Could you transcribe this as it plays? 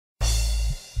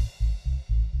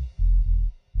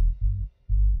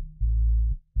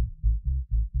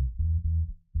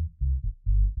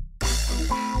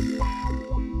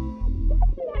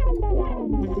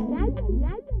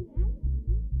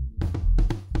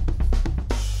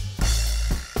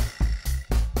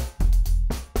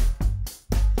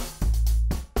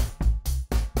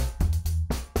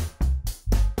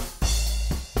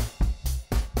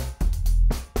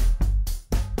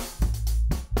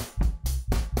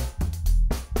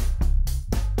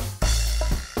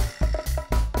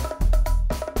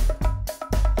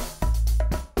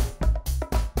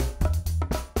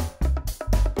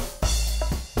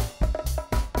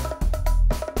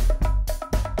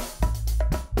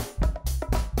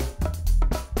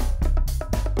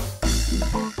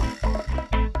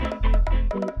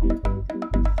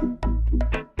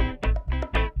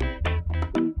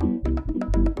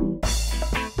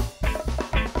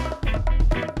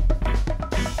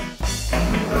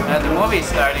movie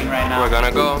starting right now. We're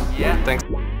gonna go. Yeah. Thanks.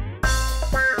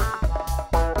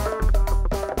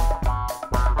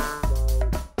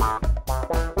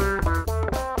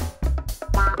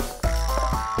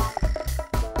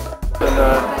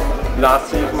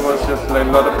 Last season was just like a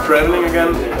lot of traveling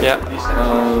again. Yeah.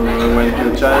 We went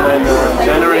to China in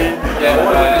January,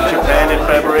 Japan in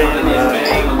February,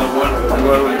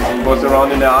 was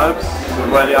around in the Alps,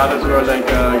 while the others were like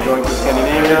going to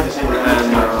Scandinavia,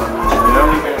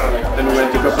 and then we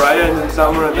went to BrOADER in the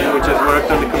summer, and then we just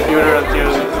worked on the computer until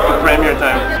the premiere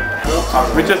time.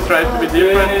 We just tried to be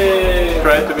different,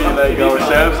 tried to be like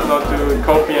ourselves, not to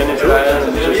copy any style,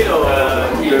 and just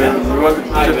we wanted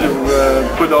just to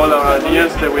put all our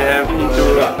ideas that we have into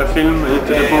a film,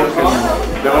 into the book,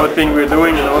 and the whole thing we're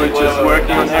doing, and we're just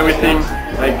working on everything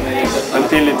like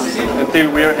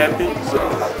until we're happy.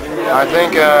 I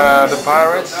think the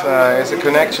Pirates is a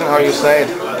connection, how you say it.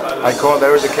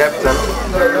 There is a captain,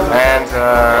 and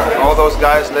all those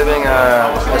guys living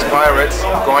as pirates,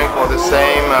 going for the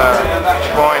same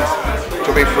point,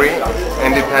 to be free,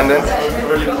 independent,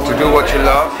 to do what you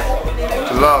love,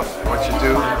 to love what you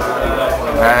do,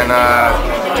 and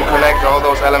to connect all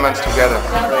those elements together.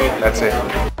 That's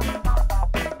it.